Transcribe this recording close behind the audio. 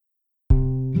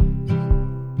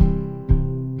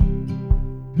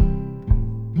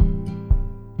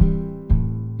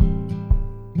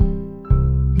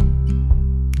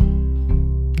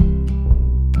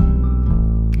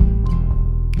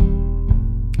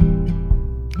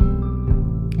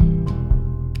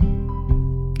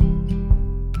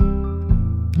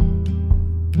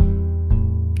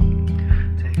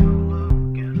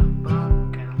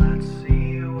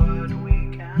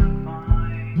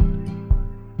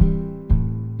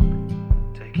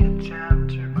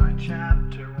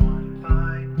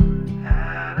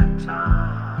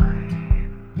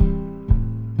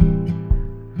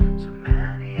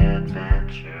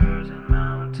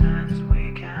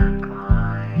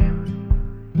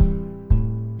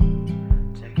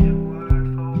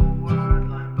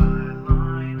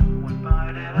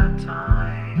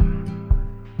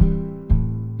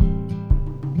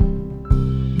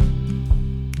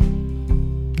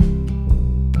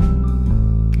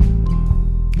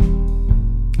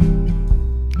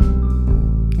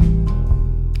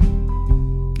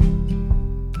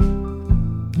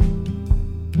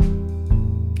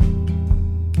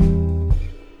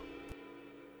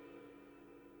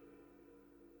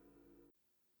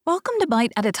Welcome to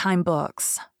Bite at a Time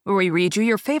Books, where we read you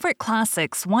your favorite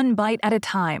classics one bite at a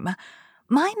time.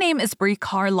 My name is Brie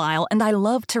Carlisle, and I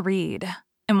love to read,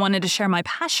 and wanted to share my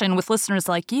passion with listeners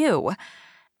like you.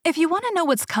 If you want to know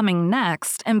what's coming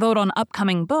next and vote on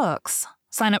upcoming books,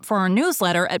 sign up for our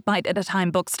newsletter at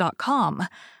biteatatimebooks.com.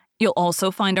 You'll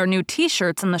also find our new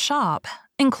t-shirts in the shop,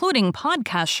 including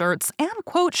podcast shirts and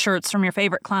quote shirts from your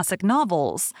favorite classic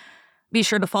novels. Be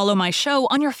sure to follow my show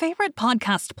on your favorite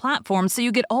podcast platform so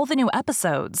you get all the new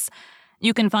episodes.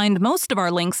 You can find most of our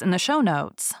links in the show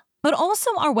notes, but also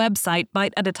our website,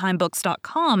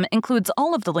 biteatatimebooks.com, includes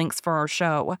all of the links for our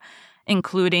show,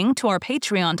 including to our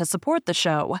Patreon to support the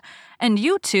show, and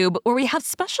YouTube, where we have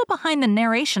special behind the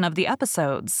narration of the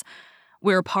episodes.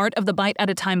 We're part of the Bite at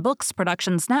a Time Books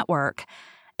Productions Network.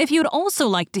 If you'd also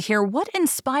like to hear what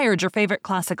inspired your favorite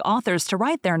classic authors to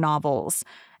write their novels,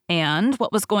 and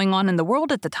what was going on in the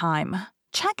world at the time,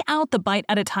 check out the Bite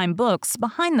at a Time Books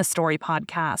Behind the Story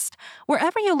podcast,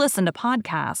 wherever you listen to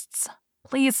podcasts.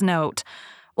 Please note,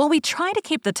 while we try to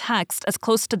keep the text as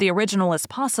close to the original as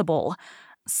possible,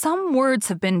 some words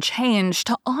have been changed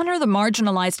to honor the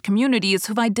marginalized communities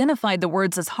who've identified the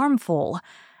words as harmful,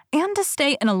 and to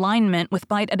stay in alignment with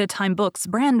Bite at a Time Books'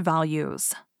 brand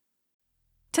values.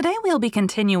 Today we'll be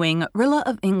continuing Rilla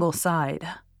of Ingleside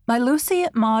by Lucy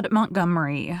Maud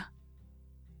Montgomery.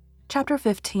 Chapter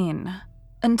 15.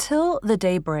 Until the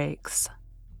Day Breaks.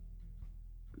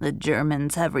 "The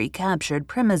Germans have recaptured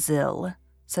Primazil,"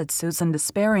 said Susan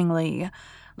despairingly,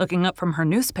 looking up from her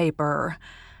newspaper.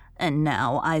 "And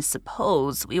now I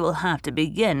suppose we will have to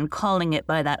begin calling it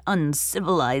by that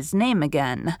uncivilized name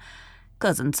again.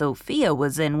 Cousin Sophia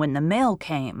was in when the mail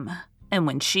came, and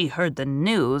when she heard the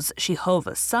news, she hove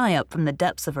a sigh up from the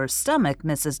depths of her stomach,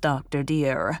 Mrs. Doctor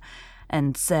dear,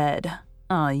 and said,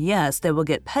 'Ah, yes, they will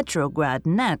get Petrograd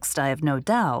next, I have no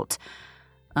doubt.'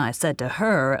 I said to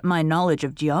her, 'My knowledge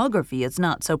of geography is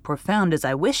not so profound as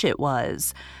I wish it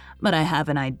was, but I have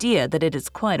an idea that it is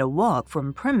quite a walk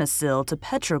from Primazil to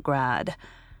Petrograd.'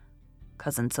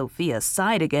 Cousin Sophia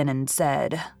sighed again and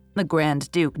said, 'The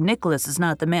Grand Duke Nicholas is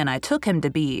not the man I took him to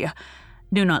be.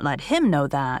 Do not let him know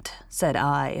that,' said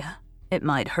I. 'It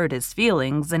might hurt his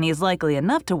feelings, and he's likely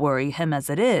enough to worry him as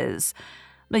it is.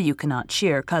 But you cannot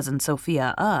cheer Cousin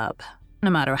Sophia up, no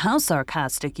matter how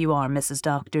sarcastic you are, Mrs.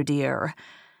 Doctor dear.'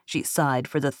 She sighed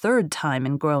for the third time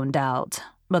and groaned out,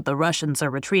 'But the Russians are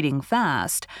retreating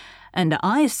fast.' And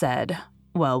I said,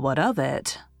 'Well, what of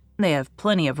it? They have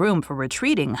plenty of room for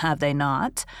retreating, have they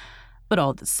not? But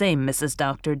all the same, Mrs.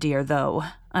 Doctor dear, though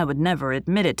I would never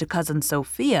admit it to Cousin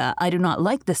Sophia, I do not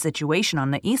like the situation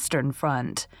on the Eastern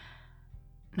Front.'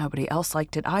 Nobody else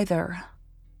liked it either.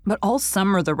 But all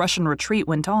summer the Russian retreat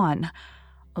went on,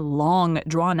 a long,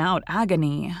 drawn-out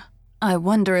agony. I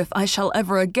wonder if I shall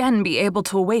ever again be able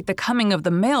to await the coming of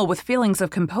the mail with feelings of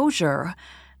composure,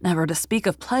 never to speak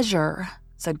of pleasure,"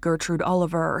 said Gertrude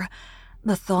Oliver.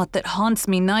 "The thought that haunts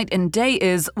me night and day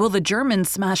is, will the Germans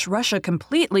smash Russia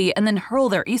completely and then hurl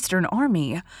their Eastern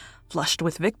army, flushed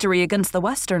with victory, against the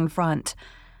Western Front?"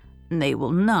 "They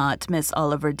will not, Miss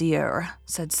Oliver dear,"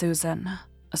 said Susan,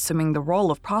 assuming the role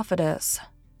of prophetess.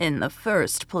 "In the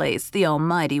first place, the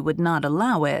Almighty would not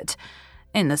allow it.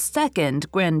 In the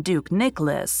second, Grand Duke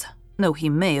Nicholas, though he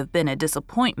may have been a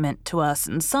disappointment to us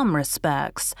in some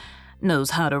respects,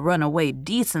 knows how to run away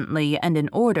decently and in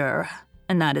order,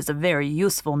 and that is a very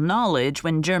useful knowledge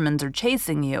when Germans are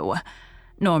chasing you.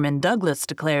 Norman Douglas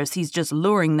declares he's just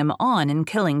luring them on and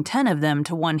killing 10 of them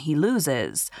to 1 he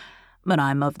loses. But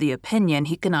I'm of the opinion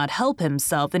he cannot help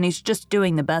himself, and he's just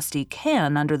doing the best he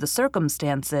can under the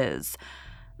circumstances.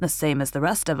 The same as the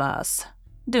rest of us.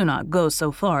 Do not go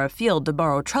so far afield to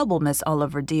borrow trouble, Miss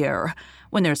Oliver dear,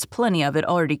 when there's plenty of it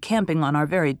already camping on our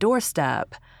very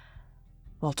doorstep."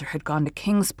 Walter had gone to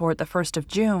Kingsport the 1st of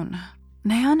June.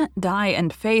 Nan, Di,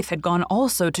 and Faith had gone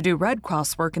also to do Red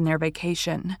Cross work in their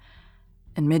vacation.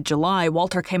 In mid-July,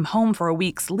 Walter came home for a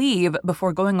week's leave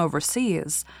before going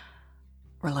overseas.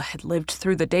 Rilla had lived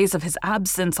through the days of his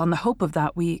absence on the hope of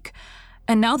that week,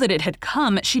 and now that it had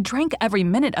come, she drank every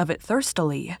minute of it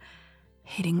thirstily.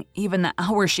 Hating even the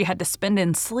hours she had to spend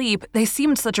in sleep, they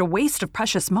seemed such a waste of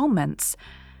precious moments.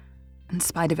 In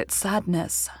spite of its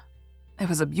sadness, it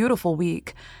was a beautiful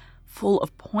week, full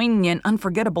of poignant,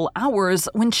 unforgettable hours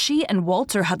when she and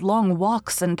Walter had long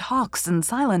walks and talks and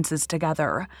silences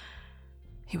together.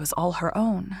 He was all her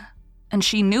own, and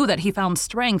she knew that he found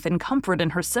strength and comfort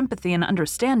in her sympathy and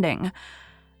understanding.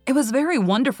 It was very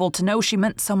wonderful to know she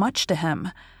meant so much to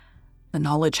him. The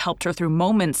knowledge helped her through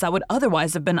moments that would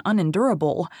otherwise have been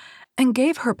unendurable, and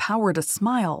gave her power to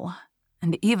smile,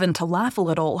 and even to laugh a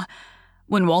little,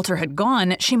 When Walter had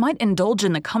gone, she might indulge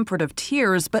in the comfort of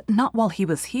tears, but not while he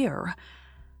was here.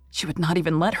 She would not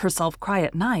even let herself cry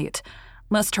at night,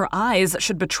 lest her eyes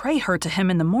should betray her to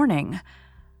him in the morning.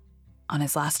 On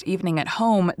his last evening at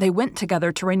home, they went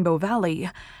together to Rainbow Valley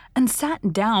and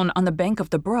sat down on the bank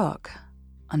of the brook,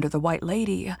 under the White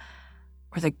Lady,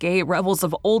 where the gay revels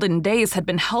of olden days had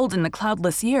been held in the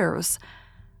cloudless years.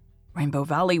 Rainbow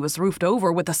Valley was roofed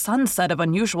over with a sunset of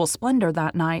unusual splendor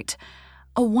that night.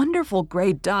 A wonderful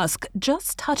gray dusk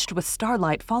just touched with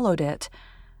starlight followed it,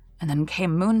 and then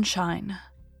came moonshine,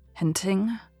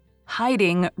 hinting,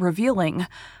 hiding, revealing,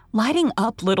 lighting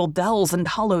up little dells and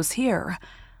hollows here,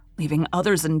 leaving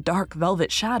others in dark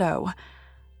velvet shadow.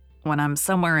 "When I'm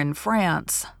somewhere in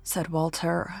France," said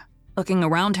Walter, looking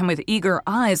around him with eager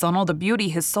eyes on all the beauty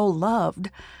his soul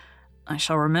loved, "I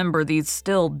shall remember these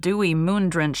still dewy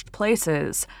moon-drenched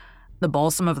places, the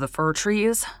balsam of the fir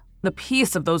trees, the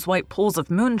peace of those white pools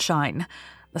of moonshine,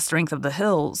 the strength of the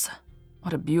hills.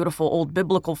 What a beautiful old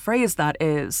biblical phrase that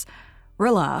is.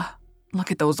 Rilla, look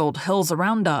at those old hills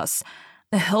around us,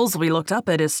 the hills we looked up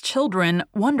at as children,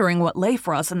 wondering what lay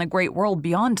for us in the great world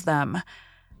beyond them.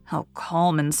 How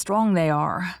calm and strong they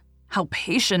are, how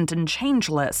patient and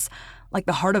changeless, like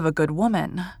the heart of a good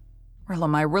woman. Rilla,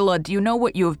 my Rilla, do you know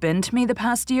what you have been to me the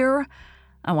past year?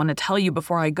 I want to tell you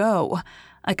before I go.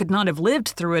 I could not have lived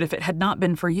through it if it had not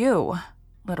been for you.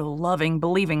 Little loving,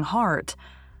 believing heart."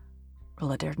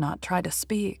 Rilla dared not try to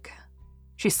speak.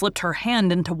 She slipped her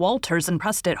hand into Walter's and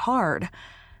pressed it hard.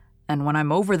 "And when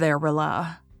I'm over there,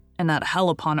 Rilla, in that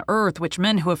hell upon earth which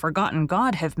men who have forgotten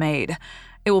God have made,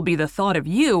 it will be the thought of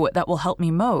you that will help me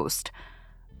most.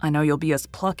 I know you'll be as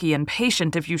plucky and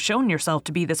patient if you've shown yourself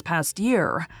to be this past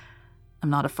year. I'm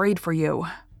not afraid for you.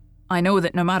 I know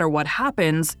that no matter what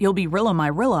happens, you'll be Rilla, my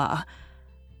Rilla.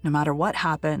 No matter what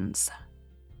happens."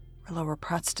 Rilla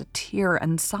repressed a tear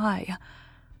and sigh,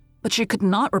 but she could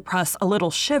not repress a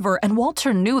little shiver, and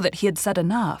Walter knew that he had said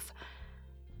enough.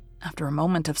 After a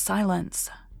moment of silence,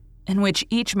 in which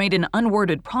each made an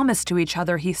unworded promise to each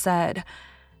other, he said,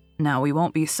 "Now we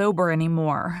won't be sober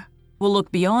anymore. We'll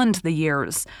look beyond the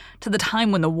years, to the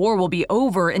time when the war will be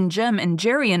over and Jem and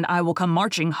Jerry and I will come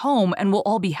marching home and we'll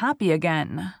all be happy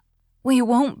again." "We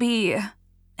won't be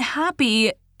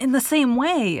happy in the same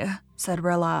way," said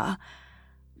Rilla.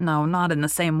 "No, not in the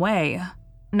same way.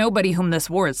 Nobody whom this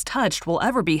war has touched will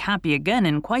ever be happy again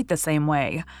in quite the same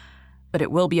way. But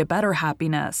it will be a better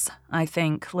happiness, I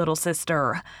think, little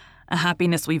sister. A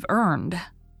happiness we've earned.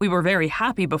 We were very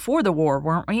happy before the war,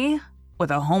 weren't we?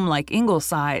 With a home like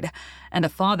Ingleside, and a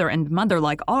father and mother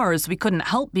like ours, we couldn't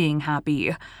help being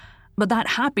happy. But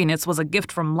that happiness was a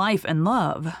gift from life and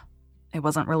love. It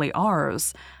wasn't really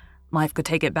ours. Life could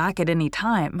take it back at any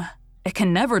time. It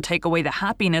can never take away the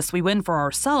happiness we win for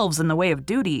ourselves in the way of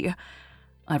duty.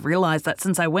 I've realized that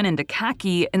since I went into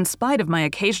khaki, in spite of my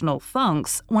occasional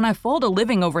funks, when I fall to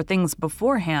living over things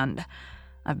beforehand,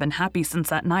 I've been happy since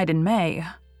that night in May.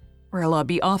 Rilla,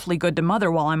 be awfully good to Mother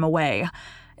while I'm away.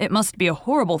 It must be a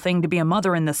horrible thing to be a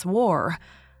mother in this war.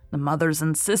 The mothers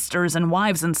and sisters and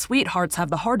wives and sweethearts have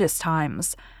the hardest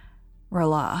times.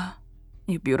 Rilla,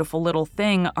 you beautiful little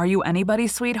thing, are you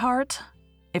anybody's sweetheart?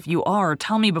 If you are,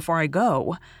 tell me before I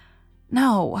go."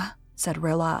 "No," said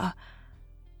Rilla.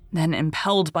 Then,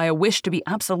 impelled by a wish to be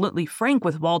absolutely frank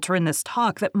with Walter in this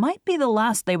talk that might be the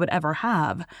last they would ever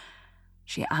have,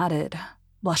 she added,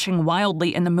 blushing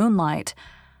wildly in the moonlight,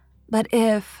 "But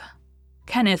if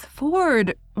Kenneth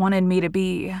Ford wanted me to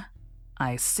be—"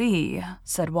 "I see,"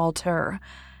 said Walter,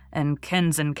 "and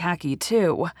Ken's in khaki,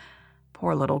 too.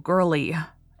 Poor little girlie.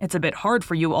 It's a bit hard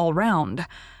for you all round.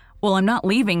 Well, I'm not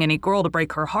leaving any girl to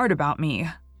break her heart about me.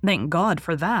 Thank God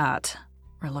for that."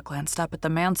 Rilla glanced up at the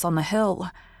manse on the hill.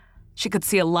 She could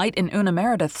see a light in Una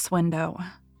Meredith's window.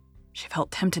 She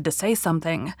felt tempted to say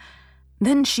something.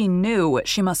 Then she knew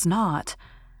she must not.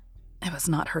 It was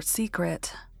not her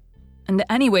secret. And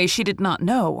anyway, she did not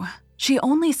know. She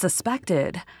only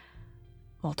suspected.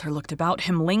 Walter looked about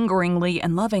him lingeringly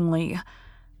and lovingly.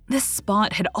 This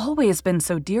spot had always been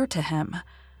so dear to him.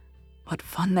 What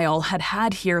fun they all had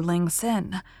had here, Ling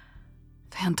Sin.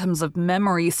 Phantoms of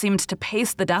memory seemed to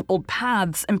pace the dappled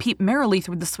paths and peep merrily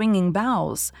through the swinging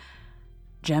boughs.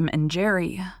 Jem and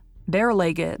Jerry,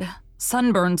 bare-legged,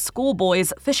 sunburned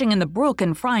schoolboys fishing in the brook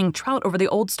and frying trout over the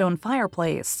old stone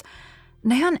fireplace.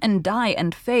 Nan and Di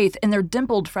and Faith in their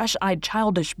dimpled, fresh-eyed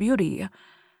childish beauty.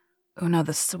 Una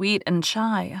the sweet and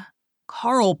shy.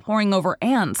 Carl poring over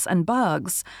ants and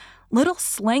bugs. Little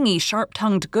slangy,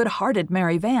 sharp-tongued, good-hearted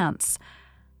Mary Vance.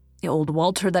 The old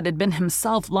Walter that had been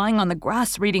himself lying on the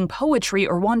grass reading poetry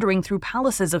or wandering through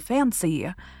palaces of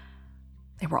fancy.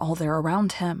 They were all there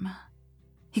around him.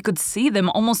 He could see them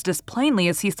almost as plainly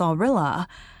as he saw Rilla,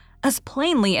 as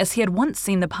plainly as he had once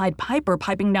seen the Pied Piper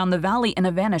piping down the valley in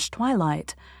a vanished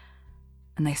twilight.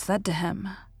 And they said to him,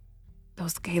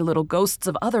 "Those gay little ghosts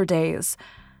of other days.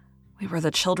 We were the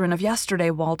children of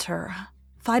yesterday, Walter.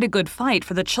 Fight a good fight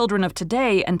for the children of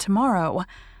today and tomorrow."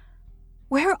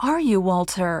 "Where are you,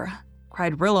 Walter?"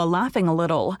 cried Rilla, laughing a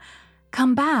little.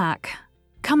 "Come back.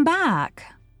 Come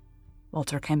back."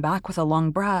 Walter came back with a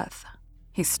long breath.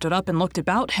 He stood up and looked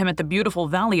about him at the beautiful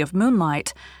valley of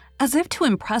moonlight, as if to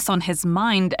impress on his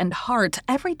mind and heart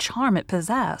every charm it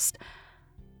possessed.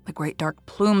 The great dark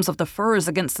plumes of the firs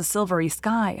against the silvery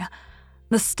sky,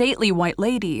 the stately white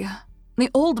lady, the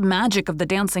old magic of the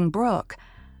dancing brook,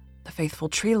 the faithful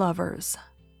tree lovers,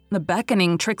 the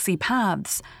beckoning tricksy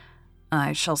paths.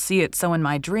 "I shall see it so in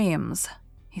my dreams,"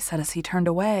 he said as he turned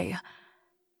away.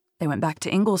 They went back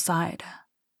to Ingleside.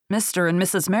 Mr. and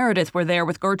Mrs. Meredith were there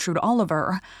with Gertrude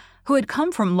Oliver, who had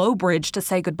come from Lowbridge to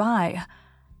say goodbye.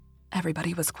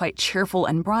 Everybody was quite cheerful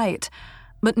and bright,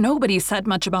 but nobody said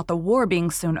much about the war being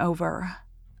soon over,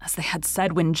 as they had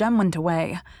said when Jem went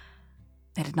away.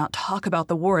 They did not talk about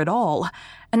the war at all,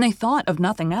 and they thought of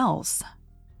nothing else.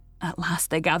 At last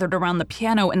they gathered around the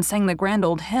piano and sang the grand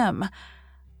old hymn,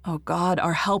 "O God,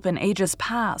 our help in ages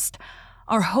past,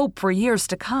 our hope for years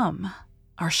to come,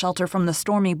 our shelter from the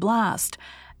stormy blast,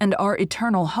 and our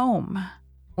eternal home."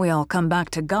 "We all come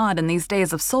back to God in these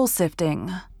days of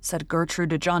soul-sifting," said Gertrude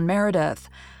to John Meredith.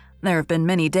 "There have been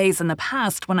many days in the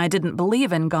past when I didn't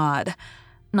believe in God,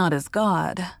 not as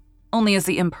God, only as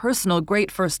the impersonal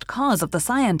great first cause of the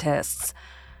scientists.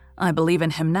 I believe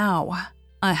in him now.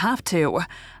 I have to.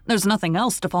 There's nothing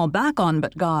else to fall back on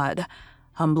but God.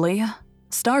 Humbly,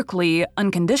 starkly,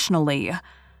 unconditionally.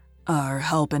 Our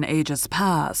help in ages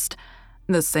past.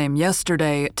 The same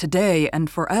yesterday, today, and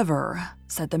forever,"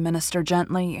 said the minister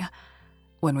gently.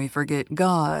 "When we forget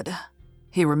God,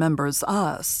 he remembers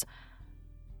us."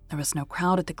 There was no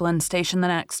crowd at the Glen station the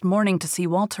next morning to see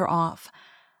Walter off.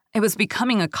 It was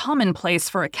becoming a commonplace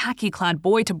for a khaki-clad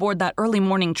boy to board that early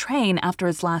morning train after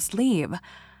his last leave.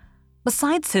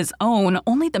 Besides his own,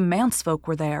 only the Mansfolk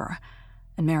were there,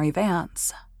 and Mary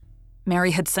Vance.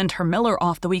 Mary had sent her Miller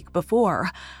off the week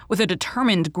before, with a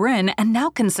determined grin, and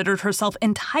now considered herself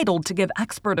entitled to give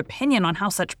expert opinion on how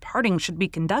such parting should be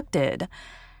conducted.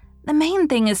 "The main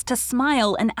thing is to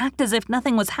smile and act as if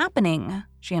nothing was happening,"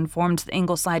 she informed the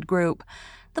Ingleside group.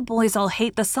 "The boys all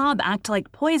hate the sob act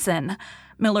like poison.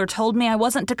 Miller told me I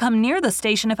wasn't to come near the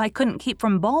station if I couldn't keep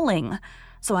from bawling.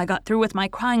 So I got through with my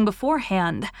crying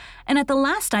beforehand, and at the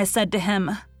last I said to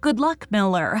him, 'Good luck,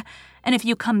 Miller. And if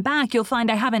you come back, you'll find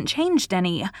I haven't changed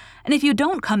any. And if you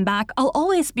don't come back, I'll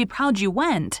always be proud you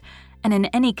went. And in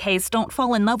any case, don't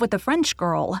fall in love with the French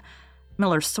girl.'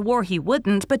 Miller swore he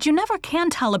wouldn't, but you never can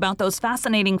tell about those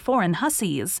fascinating foreign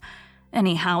hussies.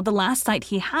 Anyhow, the last sight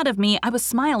he had of me, I was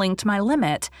smiling to my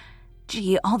limit.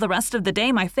 Gee, all the rest of the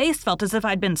day my face felt as if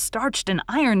I'd been starched and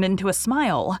ironed into a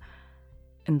smile."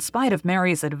 In spite of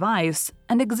Mary's advice,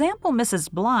 and example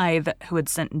Mrs. Blythe, who had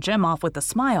sent Jim off with a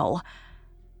smile,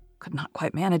 could not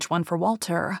quite manage one for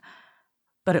Walter.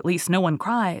 But at least no one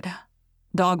cried.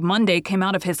 Dog Monday came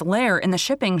out of his lair in the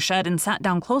shipping shed and sat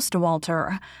down close to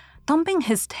Walter, thumping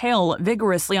his tail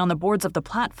vigorously on the boards of the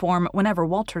platform whenever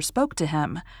Walter spoke to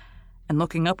him, and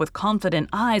looking up with confident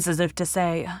eyes as if to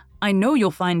say, "I know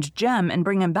you'll find Jem and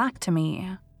bring him back to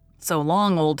me." "So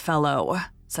long, old fellow,"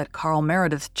 said Carl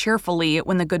Meredith cheerfully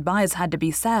when the goodbyes had to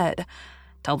be said.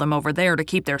 "Tell them over there to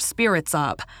keep their spirits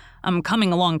up. I'm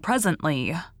coming along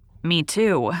presently." "Me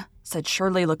too," said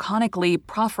Shirley laconically,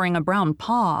 proffering a brown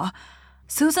paw.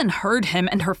 Susan heard him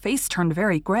and her face turned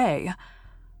very gray.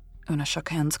 Una shook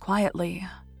hands quietly,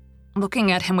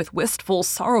 looking at him with wistful,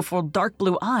 sorrowful, dark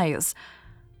blue eyes.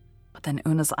 But then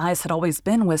Una's eyes had always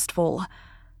been wistful.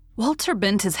 Walter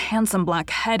bent his handsome black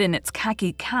head in its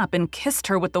khaki cap and kissed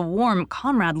her with the warm,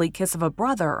 comradely kiss of a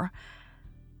brother.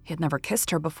 He had never kissed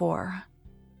her before.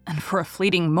 And for a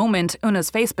fleeting moment, Una's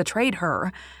face betrayed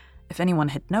her, if anyone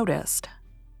had noticed.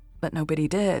 But nobody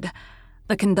did.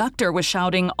 The conductor was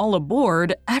shouting, "All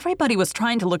aboard!" Everybody was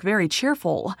trying to look very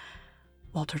cheerful.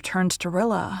 Walter turned to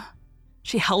Rilla.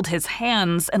 She held his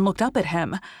hands and looked up at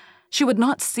him. She would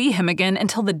not see him again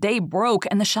until the day broke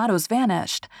and the shadows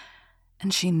vanished.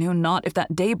 And she knew not if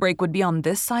that daybreak would be on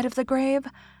this side of the grave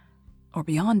or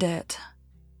beyond it.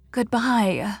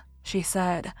 "Goodbye," she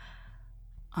said.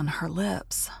 On her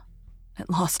lips, it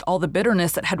lost all the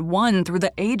bitterness it had won through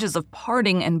the ages of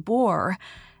parting and bore.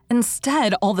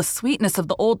 Instead, all the sweetness of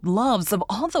the old loves of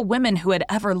all the women who had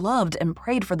ever loved and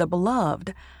prayed for the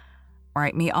beloved.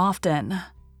 "Write me often,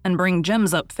 and bring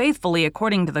Jims up faithfully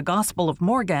according to the Gospel of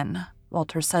Morgan,"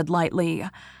 Walter said lightly,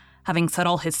 having said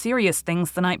all his serious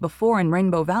things the night before in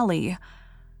Rainbow Valley.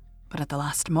 But at the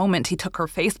last moment, he took her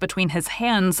face between his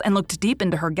hands and looked deep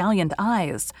into her gallant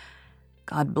eyes.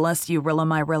 "God bless you, Rilla,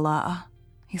 my Rilla,"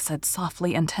 he said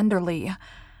softly and tenderly.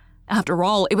 After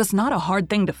all, it was not a hard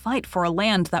thing to fight for a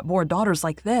land that bore daughters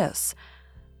like this.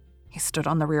 He stood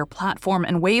on the rear platform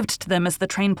and waved to them as the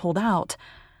train pulled out.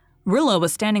 Rilla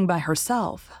was standing by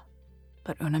herself.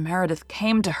 But Una Meredith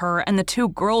came to her, and the two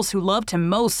girls who loved him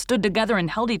most stood together and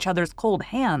held each other's cold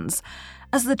hands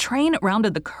as the train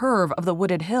rounded the curve of the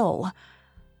wooded hill.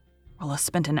 Rilla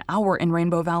spent an hour in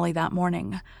Rainbow Valley that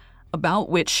morning, about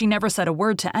which she never said a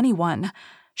word to anyone.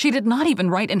 She did not even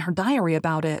write in her diary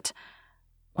about it.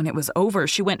 When it was over,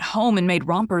 she went home and made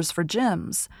rompers for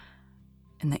Jims.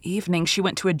 In the evening, she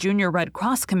went to a Junior Red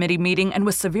Cross Committee meeting and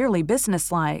was severely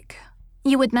businesslike.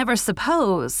 "You would never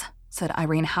suppose," said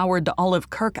Irene Howard to Olive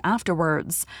Kirk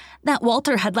afterwards, "that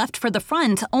Walter had left for the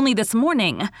front only this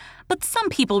morning. But some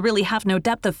people really have no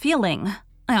depth of feeling.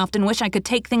 I often wish I could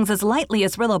take things as lightly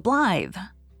as Rilla Blythe."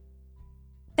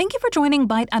 Thank you for joining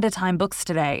Bite at a Time Books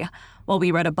today, while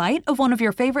we read a bite of one of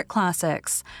your favorite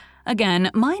classics. Again,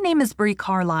 my name is Bree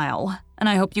Carlisle, and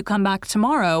I hope you come back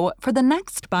tomorrow for the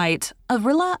next bite of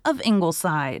Rilla of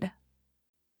Ingleside.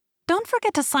 Don't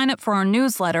forget to sign up for our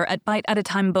newsletter at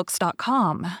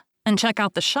biteatatimebooks.com and check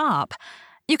out the shop.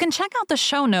 You can check out the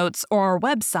show notes or our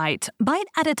website,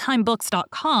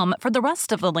 biteatatimebooks.com, for the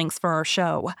rest of the links for our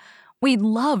show. We'd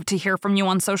love to hear from you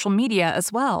on social media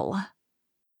as well.